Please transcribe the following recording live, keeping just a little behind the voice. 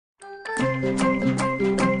Good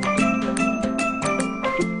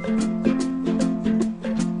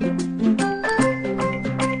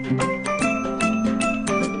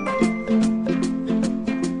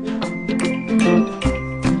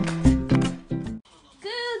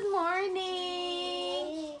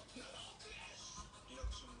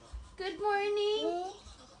morning.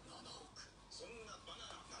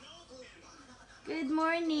 Good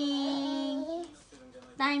morning.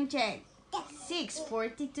 Time check.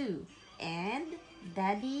 6:42. And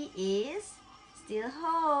Daddy is still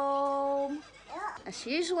home. As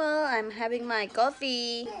usual, I'm having my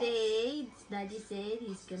coffee. Today, Daddy said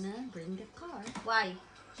he's gonna bring the car. Why?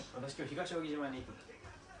 私今日東扇島に行く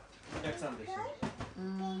お客さんと一緒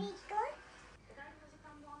に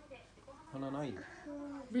鼻ない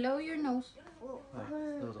Blow your nose. は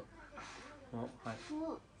いどうぞはい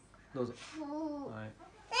どうぞはい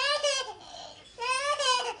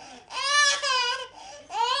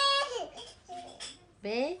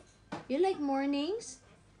Babe, you like mornings?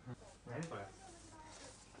 何これ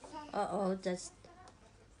Uh-oh, that's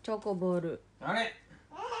choco ball. あれ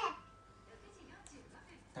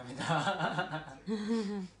ダメだ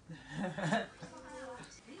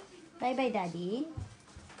Bye bye, Daddy.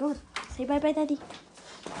 Go. Say bye bye, Daddy.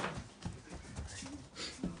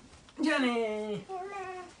 じゃあね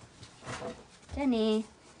じゃあね。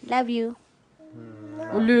Love you.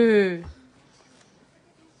 Ulu.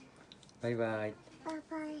 バイバイ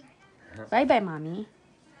Bye bye, Mommy.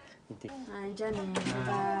 見てはい、じゃあね。Bye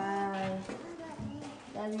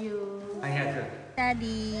bye. Love you. 早く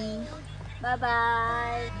Daddy. Bye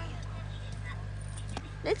bye.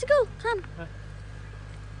 Let's go. Come.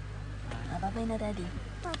 Bye bye na, Daddy.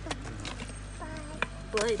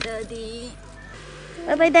 Bye, Daddy.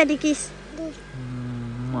 Bye bye, Daddy. Kiss.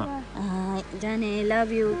 はい、じゃあね。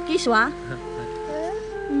Love you. Kiss は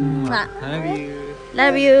Love you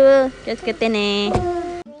Love you. 気をつけてね。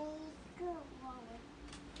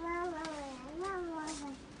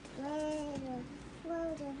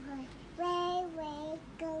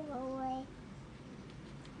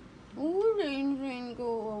Oh, rain,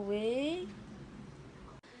 go away.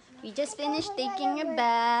 We just finished taking a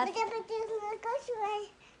bath.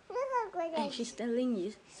 And she's telling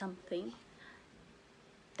you something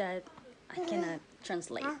that I cannot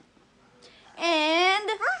translate. And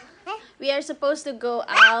we are supposed to go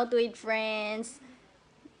out with friends,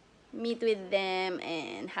 meet with them,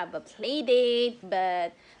 and have a play date.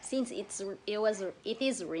 But since it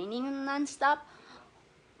is raining non-stop,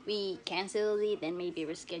 we cancel it and maybe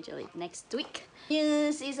reschedule it next week.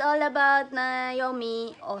 News is all about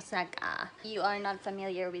Naomi Osaka. You are not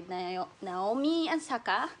familiar with Naomi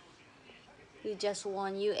Osaka, who just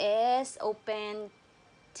won US Open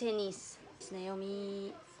tennis. It's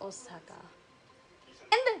Naomi Osaka.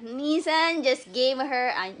 And Nissan just gave her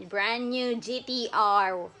a brand new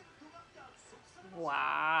GTR.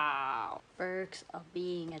 Wow. Perks of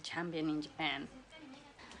being a champion in Japan.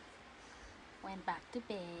 Went back to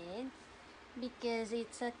bed because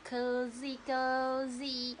it's a cozy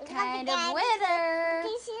kind of weather.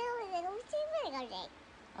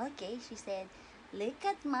 Okay, she said, look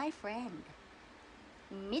at my friend.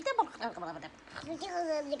 Peekaboo,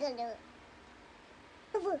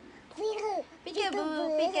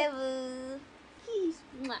 peekaboo. Kiss.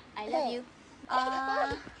 I love you. I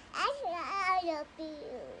love you.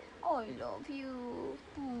 I love you.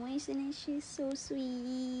 Oh, isn't she so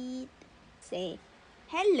sweet? Say,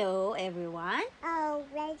 hello, everyone. Oh,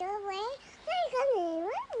 right away.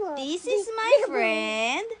 This is my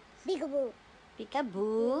friend. Peekaboo.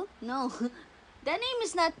 Peekaboo. No, the name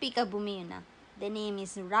is not Peekaboo, Miyuna. The name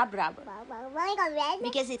is Rab Rab.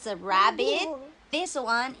 Because it's a rabbit. This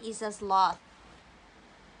one is a sloth.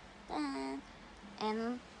 And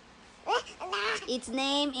its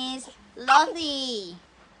name is Lothy.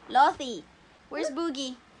 Lothy. Where's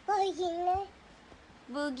Boogie?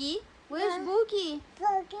 Boogie? Where's Boogie?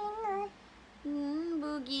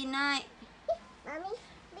 Boogie night. Mommy,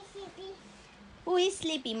 be sleepy. Who is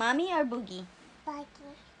sleepy, Mommy or Boogie?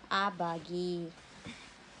 Buggy. Ah, Buggy.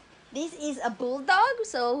 This is a bulldog,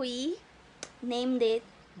 so we named it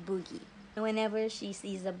Boogie. Whenever she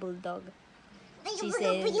sees a bulldog, she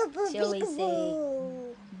always say,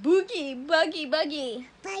 Boogie, Buggy, Buggy.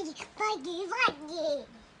 Buggy.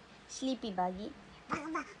 Sleepy Buggy.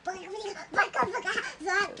 Baby,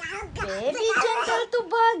 Be gentle to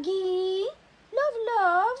Buggy. Love,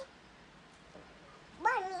 love.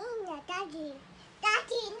 Daddy.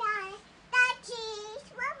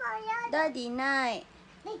 Daddy night.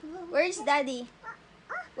 Where's Daddy?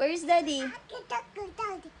 Where's Daddy?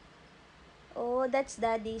 Oh, that's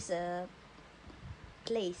Daddy's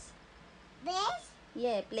place. This?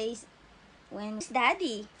 Yeah, place When's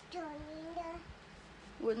daddy? Johnny.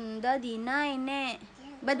 When daddy nine.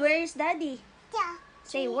 But where is daddy? Yeah.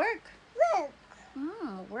 Say work. Look.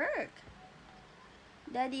 Work.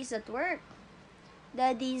 Daddy's at work.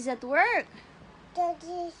 Daddy's at work.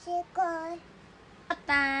 Daddy's gone. Nap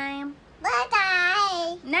time.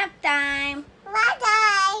 Bye-bye. Nap time.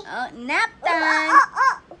 Bye-bye. Oh, nap time.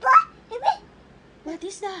 What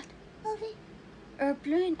is that?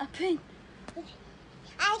 Airplane. A plane.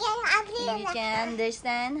 If you can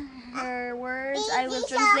understand her words, I will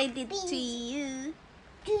translate it to you.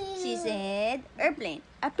 She said, airplane.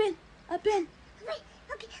 A plane. A plane.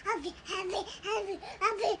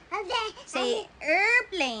 Say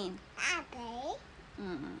airplane.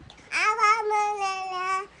 Mm.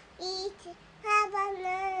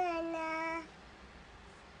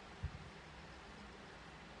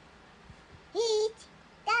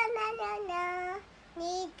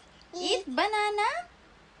 Eat banana.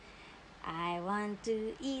 I want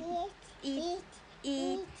to eat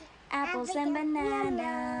apples and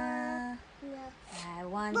banana. I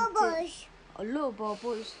want Bubbles. to. Oh, look,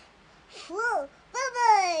 bubbles. Whoa,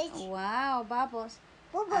 bubbles. Wow, bubbles.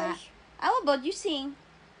 Bubbles. How about you sing?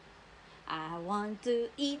 I want to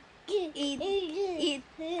eat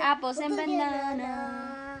apples and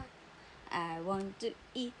banana. I want to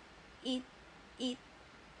eat.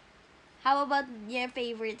 How about your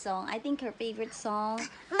favorite song? I think her favorite song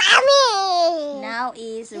Mommy. now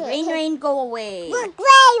is Rain, Rain, Go Away. Go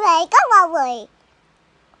away.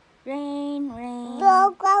 Rain, rain,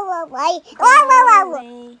 Go away. go away.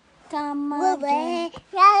 Come Away. again.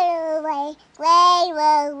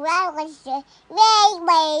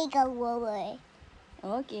 Go away.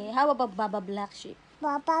 Okay, how about Baba Black Sheep?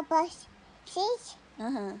 Papa, she's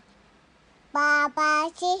Uh-huh.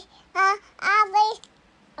 Papa, she's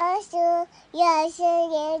also, yes,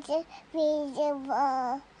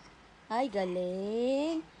 beautiful. Ay,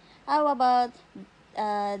 galing. How about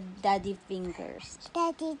Daddy Fingers?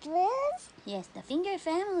 Daddy twins, Yes, the Finger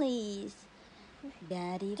families.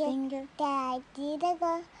 Daddy Finger. Daddy the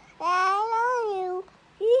girl, I love you.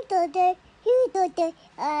 You did it,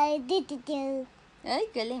 I did it too. Ay,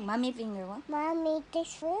 galing. Mommy Finger, what? Mommy,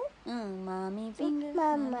 this food, Mommy Finger.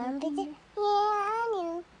 Mama, did it. Yeah, I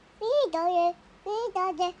knew. We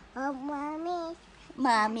did it, oh, mommy.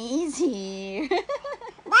 Mommy is here.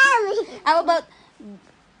 Mommy, How about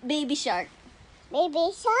Baby Shark? baby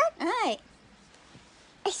shark. Hi.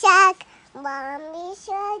 Shark, mommy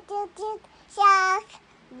shark, shark,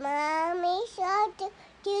 mommy shark,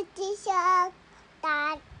 shark,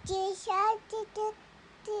 daddy shark,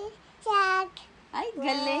 shark. Ay,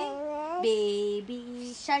 galing.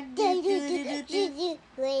 Baby Shark. Wait,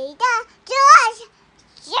 George,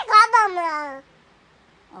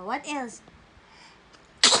 Oh, what else?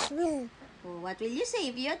 Oh, what will you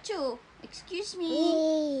say, Viochu? Excuse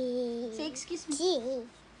me. Say excuse me.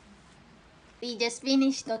 We just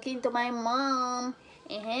finished talking to my mom.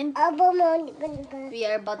 And we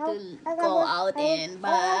are about to go out and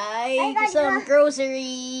buy some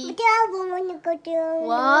grocery.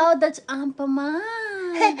 Wow, that's Ampaman.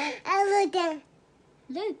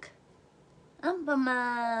 Look.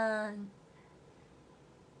 Ampaman.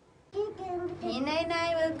 Hina and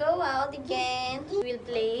I will go out again. We'll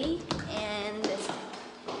play and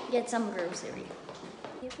get some grocery.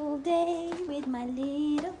 Beautiful day with my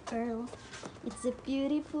little girl. It's a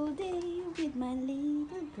beautiful day with my little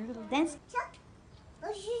girl. Dance.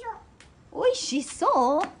 Oh, she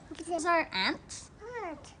saw. These are ants.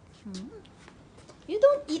 You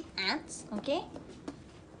don't eat ants, okay?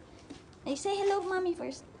 Hey, say hello, mommy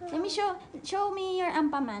first. Let me show me your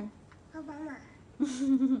Ampaman.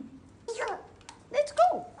 Let's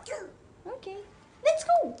go. Okay, let's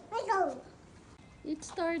go. It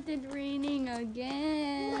started raining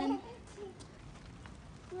again.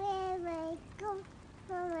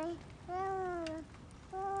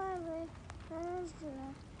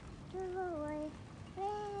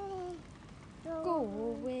 Go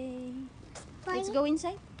away. Let's go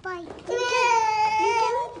inside. Bye. You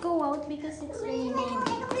cannot go out because it's raining.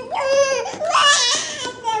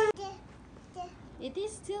 It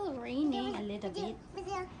is still raining a little bit.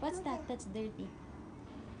 What's that? That's dirty.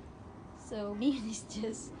 So Mian is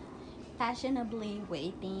just passionately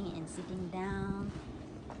waiting and sitting down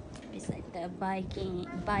beside the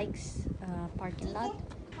bikes parking lot.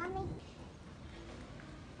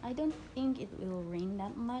 I don't think it will rain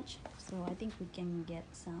that much, so I think we can get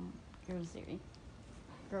some grocery.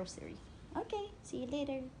 Okay, see you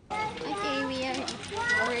later. Okay, we are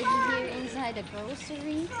already here inside the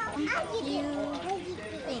grocery. Few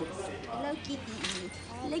things. Hello Kitty.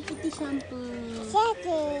 Hello Kitty shampoo.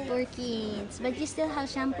 For kids. But you still have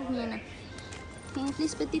shampoo, Mian. Can you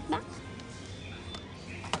please put it back?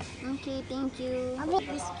 Okay, thank you.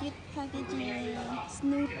 This cute packaging.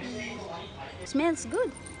 Snoopy. Smells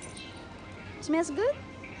good. Smells good?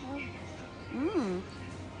 Mmm.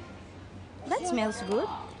 That smells good.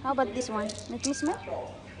 How about this one? Let me smell.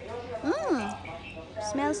 Mmm.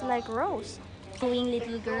 Smells like rose. Doing,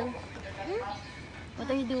 little girl? What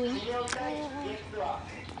are you doing?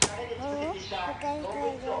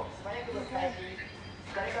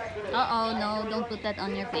 Uh-oh, no, don't put that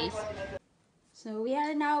on your face. So we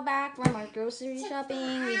are now back from our grocery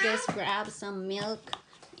shopping. We just grabbed some milk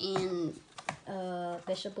and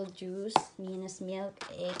vegetable juice, minus milk,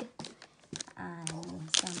 egg, and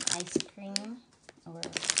some ice cream or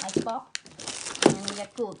ice pop. And we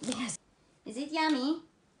got cooked because is it yummy?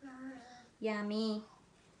 Yummy.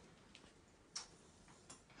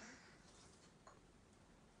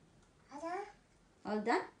 All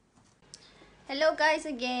done? Hello guys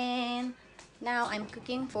again. Now I'm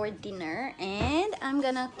cooking for dinner and I'm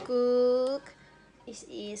gonna cook. This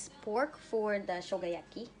is pork for the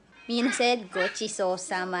shogayaki. Mina said gochiso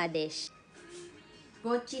sama desu.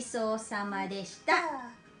 Gochiso sama deshita.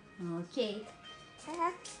 Okay. She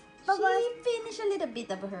finished a little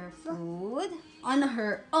bit of her food on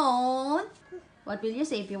her own. What will you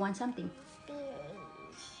say if you want something?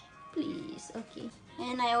 Please, okay.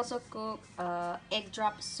 And I also cook egg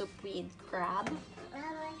drop soup with crab.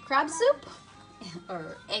 Crab soup?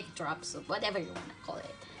 Or egg drop soup, whatever you want to call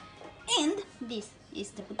it. And this is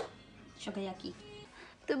the shogayaki.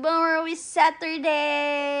 Tomorrow is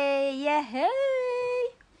Saturday! Yay!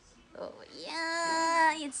 Oh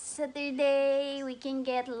yeah, it's Saturday. We can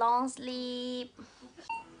get long sleep.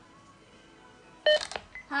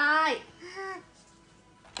 Hi!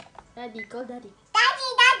 Daddy, call daddy.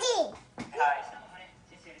 Daddy!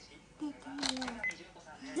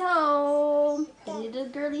 So, the little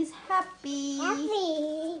girl is happy.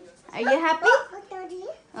 Happy. Are you happy? Daddy.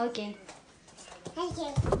 Okay.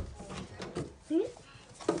 Okay.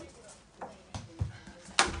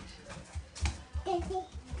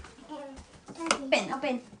 Open,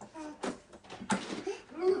 open.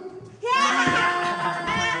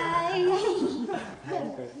 Hi.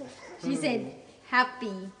 She said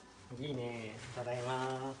happy. いいね。ただい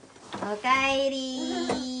ま。おかえ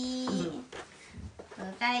り。お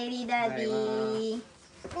かえりダディ。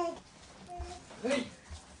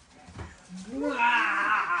うわ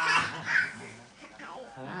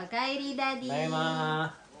おかえりダディ。ただい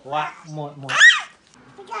ま。わ、もう。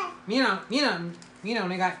みんなお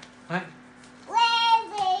願い。はい。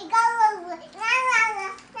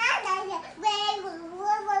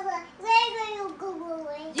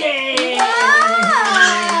イエーイ。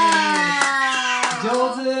上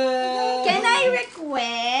手。Can I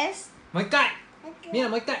request? もう一回。みんな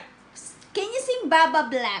もう一回。Can you sing Baba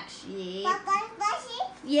Black Sheep?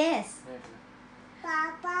 Yes. イエー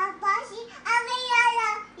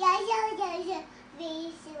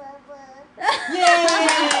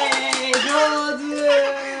イ。上手。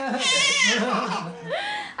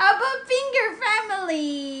How about Finger Family?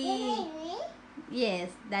 Yes,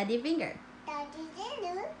 Daddy Finger.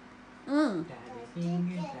 Mm.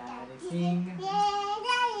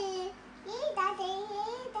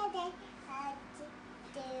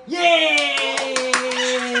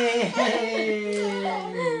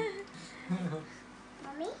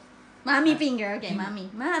 Mommy Finger. Okay, Mommy.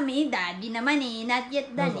 Mommy, Daddy naman eh. Not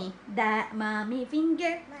yet done eh. Mommy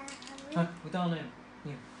Finger. あ、歌わないの。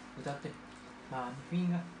ね、歌って。マミフィ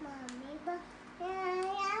ンガー。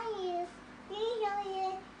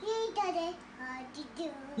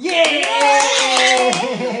イエー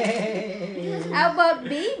イ。 How about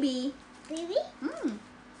Baby? Baby? Mm.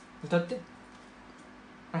 歌って。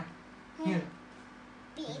はい。ね。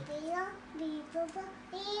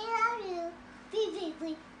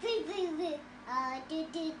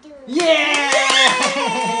イエー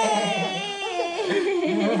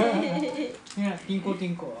イ。ね、ティンコテ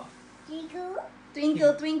ィンコは。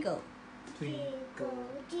Twinkle, twinkle. Twinkle,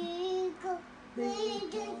 twinkle,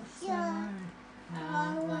 little star, how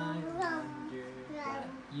I wonder what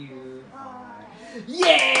you are. イエ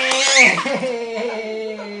ー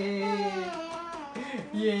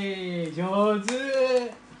イ。イエーイ、上手。も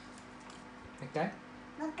う一回。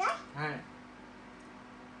はい。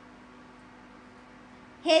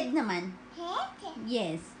Head naman. Head?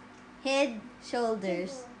 Yes. Head,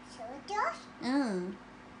 shoulders. Shoulders? Mm.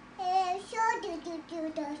イ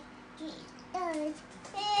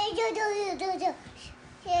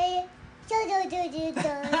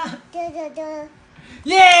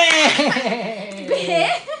エーイ。イ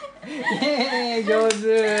エーイ、上手。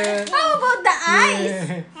 How about the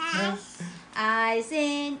eyes? Eyes. Eyes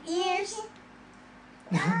and ears.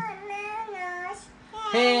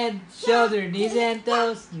 Head, shoulder, knees and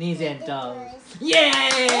toes, knees and toes. Yay!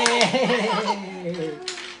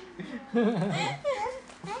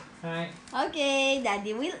 Alright. Okay,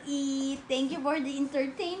 Daddy will eat. Thank you for the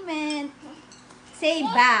entertainment. Say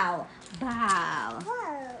bow. Bow.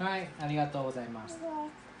 Alright, ありがとうございます。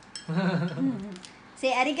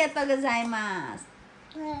 Say arigatou gozaimasu.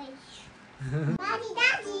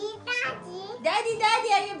 Daddy,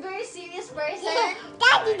 are you a very serious person?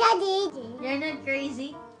 Daddy. You're not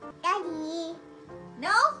crazy? Daddy. No?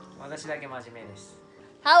 私だけ真面目です。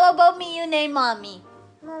 How about me? You name mommy.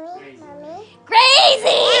 Mommy.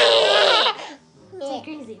 Crazy! Say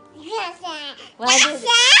crazy. What is it?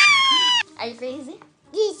 Are you crazy?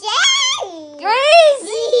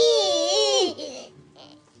 Crazy!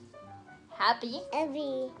 Happy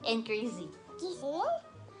and crazy.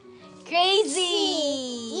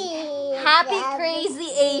 Crazy! Happy crazy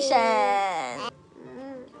Asian.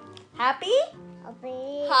 Happy?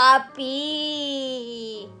 Happy.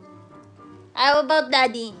 How about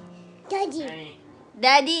Daddy?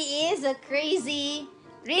 Daddy is a crazy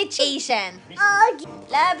rich Asian.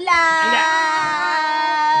 Love, love.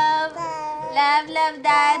 Love, love,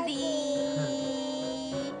 Daddy.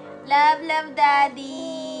 Love, love, Daddy.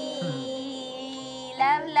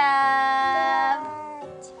 Love, love.